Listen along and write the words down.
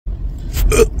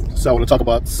So I want to talk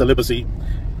about celibacy,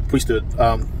 priesthood.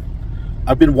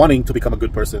 I've been wanting to become a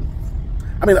good person.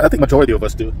 I mean, I think majority of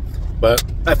us do, but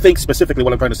I think specifically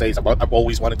what I'm trying to say is I've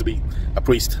always wanted to be a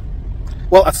priest.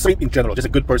 Well, a saint in general, just a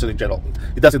good person in general.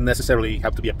 It doesn't necessarily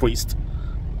have to be a priest.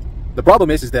 The problem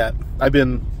is that I've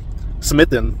been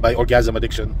smitten by orgasm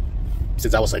addiction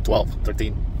since I was like 12,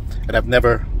 13, and I've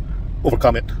never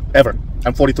overcome it, ever.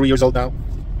 I'm 43 years old now.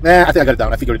 I think I got it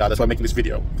down. I figured it out. That's why I'm making this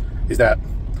video. Is that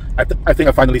I think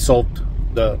I finally solved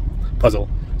the puzzle.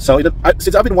 So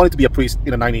since I've been wanting to be a priest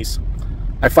in the 90s,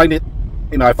 I find it,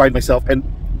 I find myself and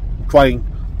trying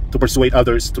to persuade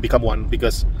others to become one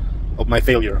because of my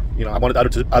failure. I wanted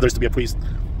others to be a priest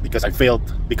because I failed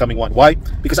becoming one. Why?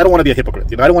 Because I don't want to be a hypocrite.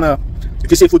 I don't want to.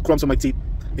 If you see food crumbs on my teeth,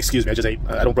 excuse me. I just ate.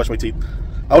 I don't brush my teeth.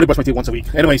 I only brush my teeth once a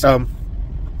week. Anyways, I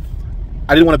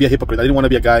didn't want to be a hypocrite. I didn't want to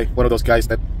be a guy, one of those guys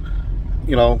that,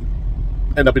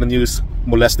 end up in the news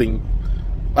molesting.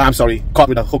 I'm sorry, caught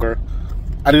with a hooker.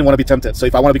 I didn't want to be tempted. So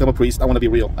if I want to become a priest, I want to be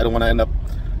real. I don't want to end up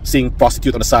seeing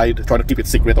prostitute on the side, trying to keep it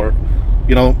secret, or,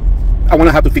 I want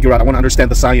to have to figure out. I want to understand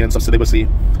the science of celibacy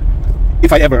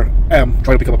if I ever am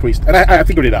trying to become a priest. And I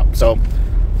figured it out. So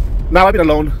now I've been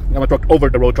alone. I'm a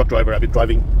over-the-road truck driver. I've been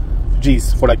driving,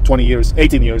 for like 20 years,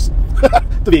 18 years,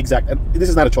 to be exact. And this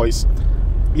is not a choice.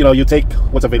 You take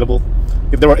what's available.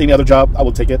 If there were any other job, I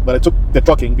would take it. But I took the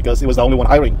trucking because it was the only one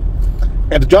hiring.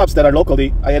 And the jobs that are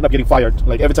locally, I end up getting fired.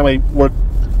 Like every time I work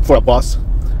for a boss,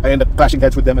 I end up clashing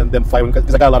heads with them and them firing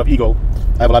because I got a lot of ego.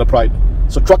 I have a lot of pride.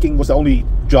 So trucking was the only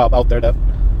job out there that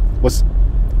was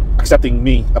accepting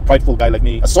me, a prideful guy like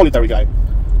me, a solitary guy.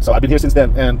 So I've been here since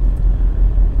then. And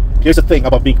here's the thing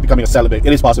about becoming a celibate.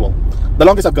 It is possible. The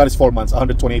longest I've got is 4 months,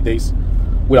 128 days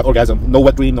without orgasm. No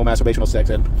wet dream, no masturbation, no sex.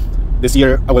 And this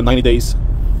year, I went 90 days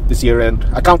this year, and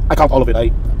I count all of it.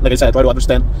 Like I said, I try to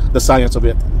understand the science of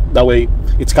it. That way,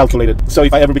 it's calculated. So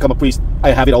if I ever become a priest,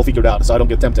 I have it all figured out, so I don't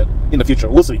get tempted in the future.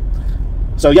 We'll see.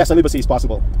 So yeah, celibacy is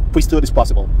possible. Priesthood is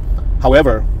possible.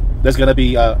 However, there's gonna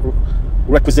be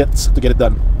requisites to get it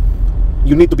done.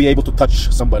 You need to be able to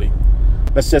touch somebody.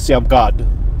 Let's just say I'm God.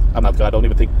 I'm not God. Don't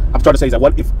even think. I'm trying to say is that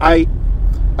what if I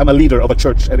am a leader of a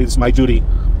church and it's my duty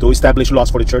to establish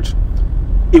laws for the church?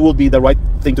 It will be the right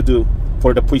thing to do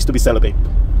for the priest to be celibate.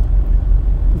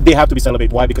 They have to be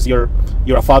celibate. Why? Because you're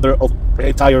a father of an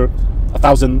entire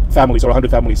 1,000 families or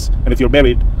 100 families, and if you're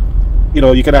married,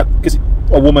 you cannot, because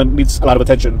a woman needs a lot of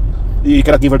attention. You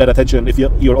cannot give her that attention if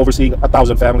you're overseeing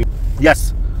 1,000 families.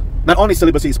 Yes, not only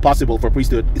celibacy is possible for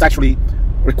priesthood, it's actually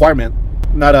requirement,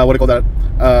 not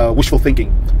wishful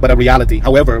thinking, but a reality.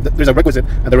 However, there's a requisite,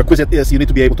 and the requisite is you need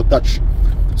to be able to touch.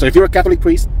 So if you're a Catholic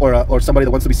priest or somebody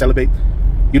that wants to be celibate,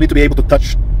 you need to be able to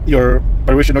touch your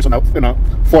parishioners on the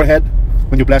forehead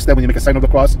when you bless them, when you make a sign of the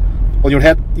cross. On your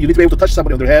head, you need to be able to touch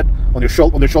somebody on their head, on their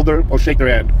shoulder, or shake their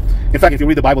hand. In fact, if you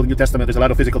read the Bible, the New Testament, there's a lot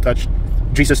of physical touch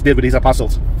Jesus did with his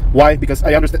apostles. Why? Because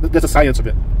I understand there's a science of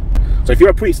it. So if you're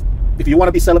a priest, if you want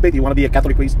to be celibate, you want to be a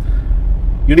Catholic priest,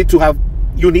 you need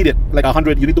it like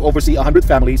 100. You need to oversee 100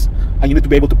 families, and you need to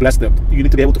be able to bless them. You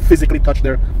need to be able to physically touch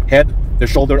their head, their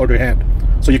shoulder, or their hand.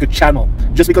 So you could channel.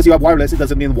 Just because you have wireless, it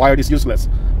doesn't mean wired is useless.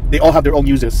 They all have their own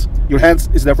uses. Your hands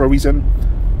is there for a reason.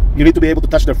 You need to be able to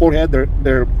touch their forehead,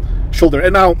 their shoulder.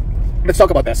 And now, let's talk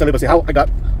about that, celibacy. How I got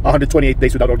 128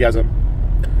 days without orgasm.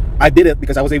 I did it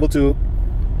because I was able to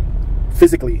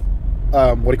physically,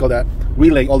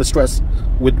 relay all the stress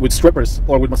with strippers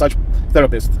or with massage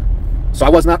therapists. So I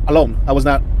was not alone. I was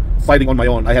not fighting on my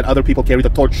own. I had other people carry the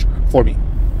torch for me.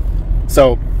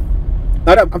 So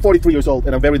now that I'm 43 years old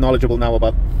and I'm very knowledgeable now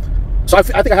about. So I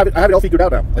think I have it all figured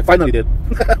out now. I finally did.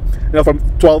 From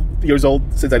 12 years old,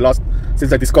 since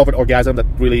I discovered orgasm that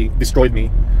really destroyed me,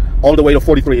 all the way to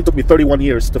 43. It took me 31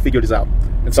 years to figure this out.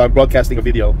 And so I'm broadcasting a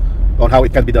video on how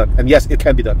it can be done. And yes, it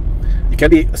can be done. You can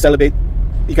be a celibate.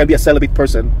 You can be a celibate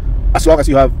person as long as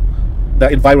you have the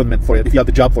environment for it, if you have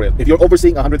the job for it. If you're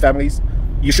overseeing 100 families,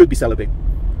 you should be celibate.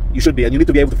 You should be. And you need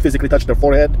to be able to physically touch their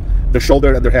forehead, their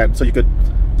shoulder, and their hand, so you could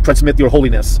transmit your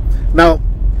holiness. Now,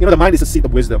 the mind is a seat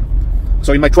of wisdom.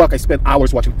 So in my truck, I spent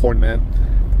hours watching porn, man.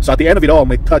 So at the end of it all,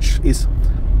 my touch is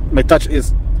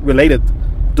related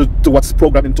to what's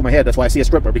programmed into my head. That's why I see a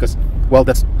stripper, because, well,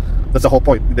 that's the whole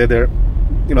point. They're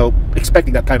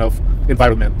expecting that kind of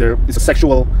environment. It's a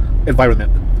sexual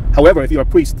environment. However, if you're a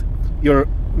priest, you're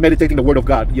meditating the Word of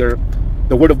God.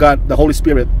 The Word of God, the Holy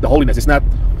Spirit, the holiness. It's not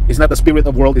the spirit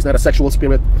of the world. It's not a sexual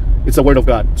spirit. It's the Word of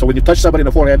God. So when you touch somebody in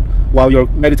the forehead while you're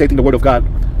meditating the Word of God,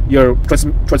 you're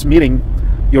transmitting,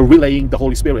 you're relaying the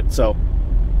Holy Spirit. So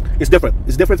it's different.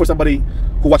 It's different for somebody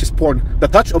who watches porn. The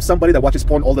touch of somebody that watches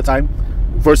porn all the time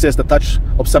versus the touch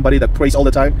of somebody that prays all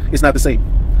the time is not the same.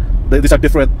 These are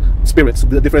different spirits,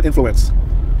 different influence.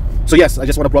 So yes, I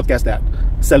just want to broadcast that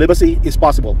celibacy is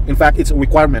possible. In fact, it's a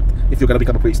requirement if you're going to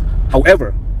become a priest.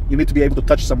 However, you need to be able to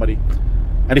touch somebody,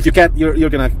 and if you can't, you're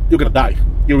gonna die.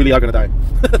 You really are gonna die.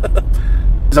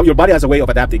 So your body has a way of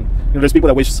adapting. There's people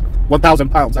that weighs 1,000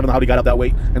 pounds. I don't know how they got up that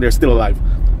weight, and they're still alive.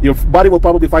 Your body will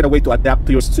probably find a way to adapt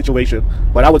to your situation.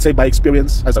 But I would say, by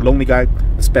experience, as a lonely guy,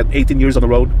 I spent 18 years on the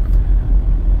road,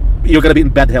 you're going to be in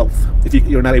bad health if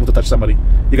you're not able to touch somebody.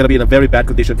 You're going to be in a very bad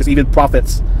condition, because even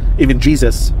prophets, even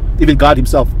Jesus, even God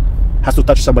himself has to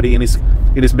touch somebody in his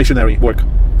missionary work.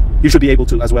 You should be able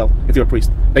to as well if you're a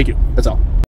priest. Thank you. That's all.